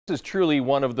This is truly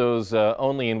one of those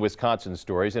only in Wisconsin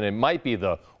stories, and it might be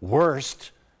the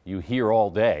worst you hear all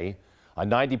day. A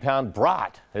 90-pound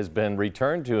Brat has been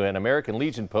returned to an American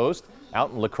Legion post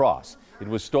out in La Crosse. It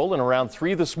was stolen around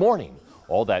 3 this morning.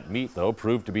 All that meat, though,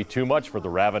 proved to be too much for the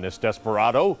ravenous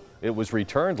desperado. It was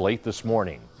returned late this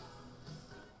morning.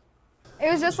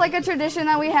 It was just like a tradition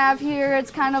that we have here. It's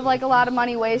kind of like a lot of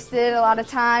money wasted, a lot of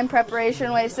time,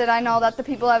 preparation wasted. I know that the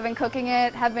people that have been cooking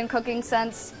it have been cooking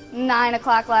since 9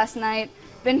 o'clock last night.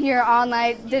 Been here all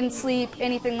night, didn't sleep,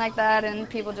 anything like that, and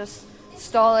people just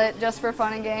stole it just for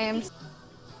fun and games.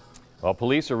 Well,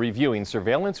 police are reviewing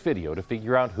surveillance video to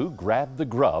figure out who grabbed the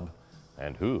grub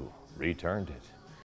and who returned it.